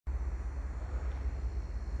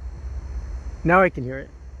Now I can hear it.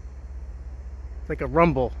 It's like a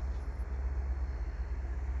rumble.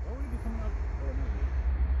 Why would it be coming up?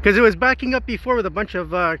 Because it was backing up before with a bunch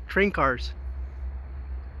of train cars.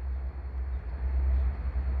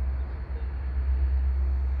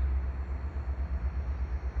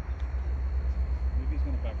 Maybe he's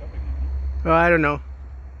going to back up again, huh? Oh, I don't know.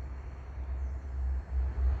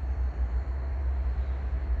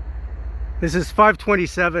 This is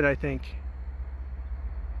 527, I think.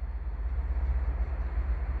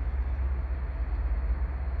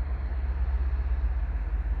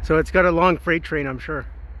 So it's got a long freight train, I'm sure.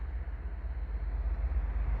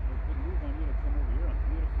 Good move on you to come over here on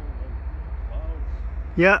beautiful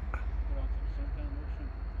clouds. Yeah. Put on some suntan lotion.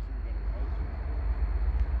 See, we got a house.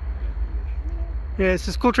 Yeah, this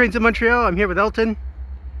is Cool Trains in Montreal. I'm here with Elton.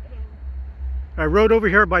 Hello. I rode over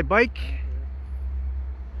here by bike.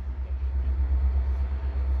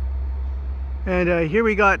 And here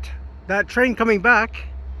we got that train coming back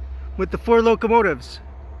with the 4 locomotives.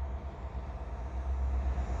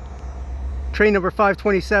 Train number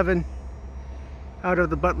 527 out of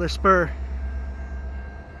the Butler Spur.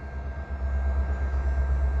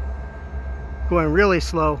 Going really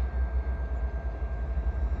slow.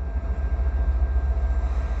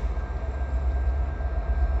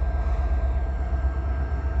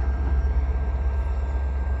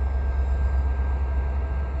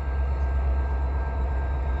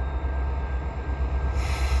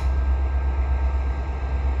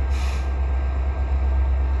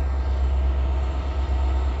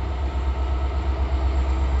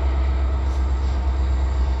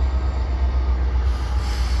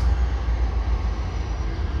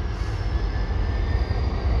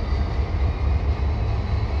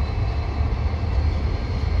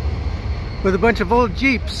 With a bunch of old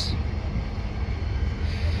Jeeps.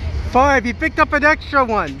 5, he picked up an extra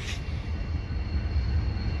one.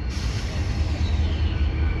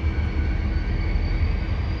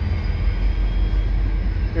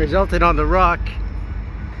 There's Elton on the rock,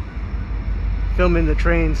 filming the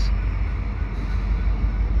trains.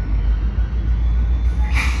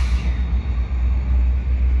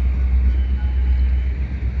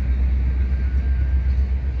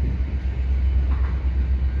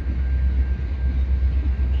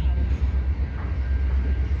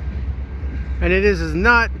 And it is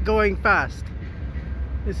not going fast.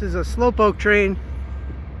 This is a slowpoke train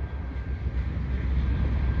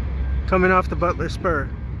coming off the Butler Spur.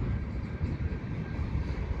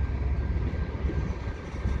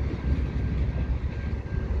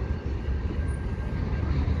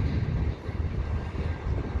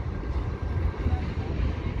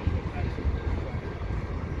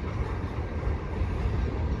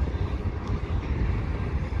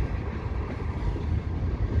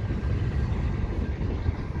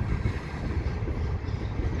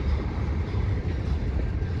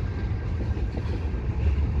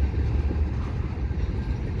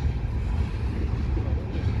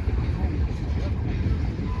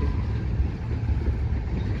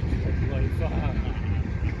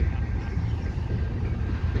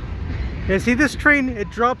 Yeah, see this train, it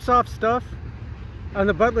drops off stuff on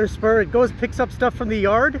the Butler Spur. It goes, picks up stuff from the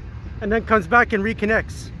yard, and then comes back and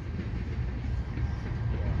reconnects.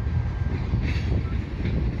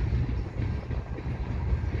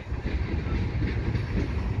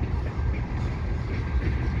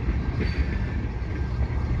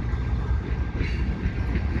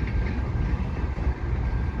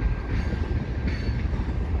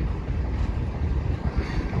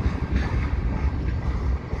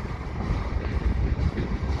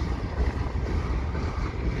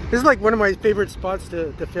 This is like one of my favorite spots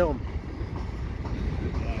to film.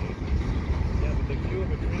 Yeah, but the view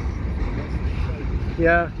of a train.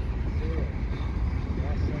 Yeah.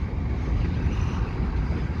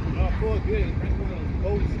 Oh, cool, good. It's like one of those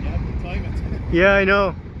boats and you have to time it. Yeah, I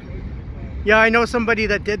know. Yeah, I know somebody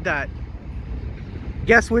that did that.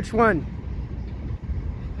 Guess which one?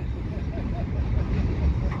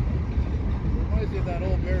 Reminds me of that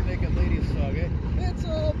old Bare Naked Ladies song, eh? It's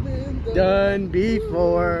all been Done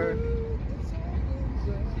before. It's all been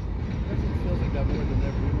done. It feels like that more than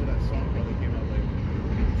ever. You know that song probably came out like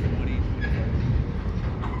 20,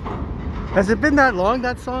 25. Has it been that long,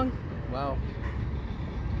 that song? Wow.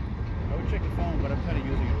 I would check the phone, but I'm kind of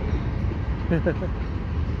using it.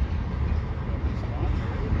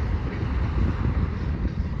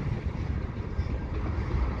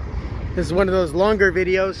 This is one of those longer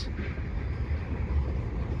videos.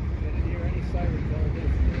 Didn't hear any sirens all day.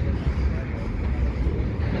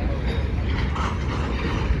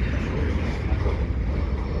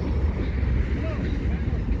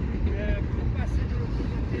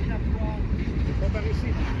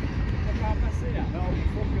 passer là. Non, il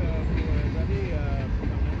faut que vous allez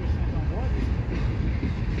dans la rue Saint-Ambroise.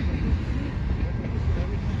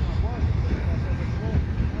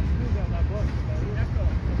 Vers la bosse.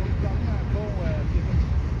 D'accord. Ça va vous amener un pont qui est comme...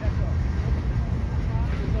 D'accord.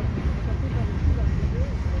 C'est ça. On va taper dans le cul, dans le milieu,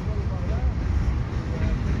 on va voir le par là.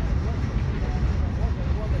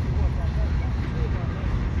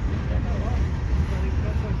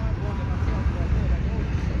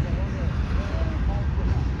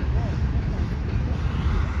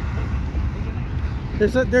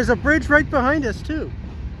 There's a bridge right behind us too.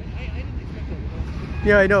 I didn't expect that.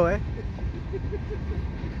 Yeah, I know, eh? What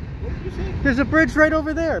did you say? There's a bridge right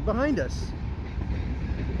over there behind us.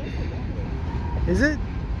 Is it?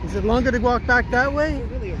 Is it longer to walk back that way? Is it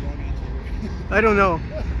really a wrong answer? I don't know.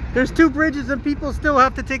 There's two bridges and people still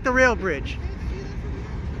have to take the rail bridge.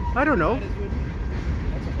 I don't know. That's a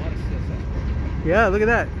lot of CSS. Yeah, look at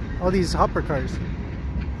that. All these hopper cars. Should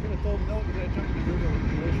have told them no, you're gonna jump in the river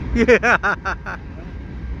with the ocean. Yeah.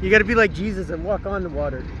 You gotta be like Jesus and walk on the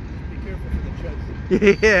water. Be careful for the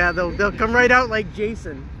chuds. Yeah, they'll come right out like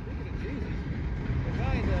Jason. Speaking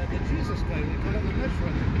of Jesus, the Jesus guy, we got on the metro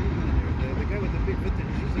at the guy with the big vintage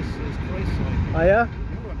Jesus is Christ sign. Oh yeah? You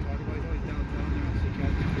know what I'm talking about? He's always downtown there on St.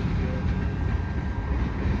 Catherine's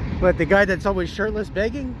Street. What, the guy that's always shirtless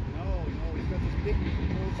begging? No, he's got this big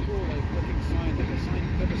old school like looking sign, like a sign,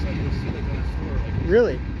 type of sign you would see like on a store. Like,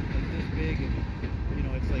 Really? like this big, and you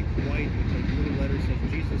know, it's like white with like blue letters says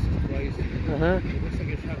Jesus is Christ. Uh-huh. It looks like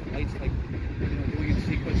it should have lights like, you know, doing in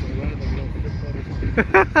sequence around it like a little flip phone or something.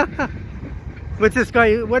 What's this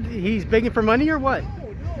guy, what, he's begging for money or what? No,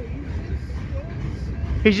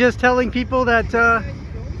 He's just telling people that, he's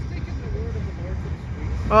taking the word of the Lord to the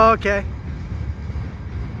streets. oh, okay.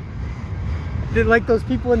 Did like those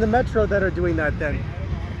people in the metro that are doing that then? I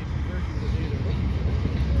don't know how many conversions a day they're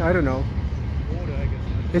looking for. I don't know. Quota, I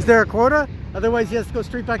guess. Is there a quota? Otherwise he has to go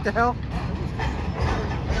straight back to hell?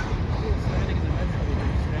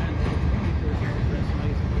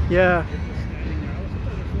 Yeah.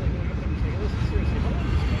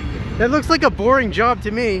 That looks like a boring job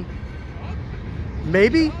to me.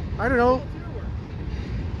 Maybe? I don't know.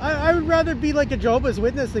 I would rather be like a Jehovah's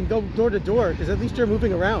Witness than go door to door, because at least you're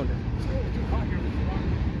moving around.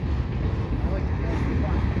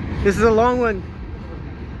 This is a long one.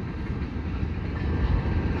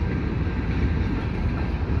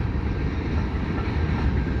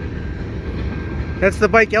 That's the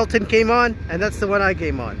bike Elton came on, and that's the one I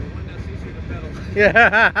came on.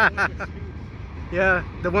 Yeah. Yeah,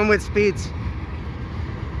 the one with speeds.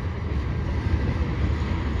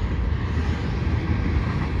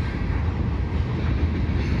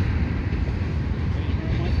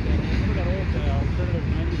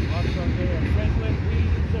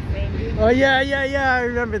 Oh yeah, I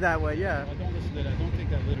remember that one, yeah. I don't listen to that. I don't think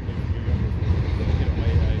that literally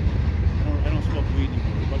I don't smoke weed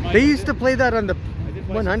anymore. But They used to play that on the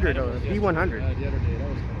 100 or B100. The other day, that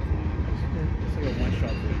was kind of fun. It's like a one-shot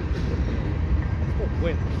thing. Let's go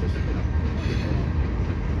quick. It's just, you know.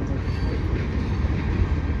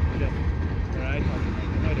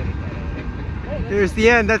 There's the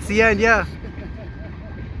end, that's the end, yeah.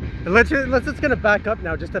 And let's just gonna back up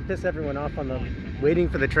now just to piss everyone off on the waiting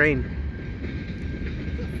for the train.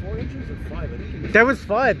 4 inches or 5? I think That was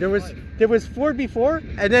 5. There was 4 before,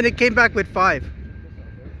 and then it came back with 5. I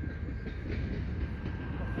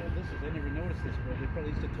never noticed this, but they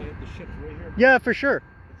probably used to tie up the ships right here. Yeah, for sure.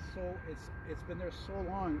 It's been there so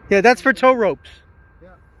long. Yeah, that's for tow ropes. Yeah.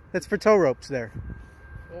 That's for tow ropes there.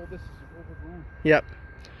 Oh, this is overgrown. Yep.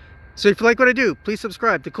 So if you like what I do, please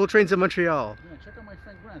subscribe to Cool Trains of Montreal. Yeah, check out my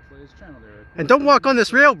friend Grant's latest channel there. And don't walk on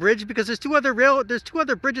this rail bridge because there's two other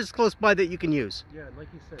bridges close by that you can use. Yeah, like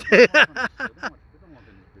you said. Don't walk on this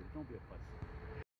bridge. Don't be a fuss.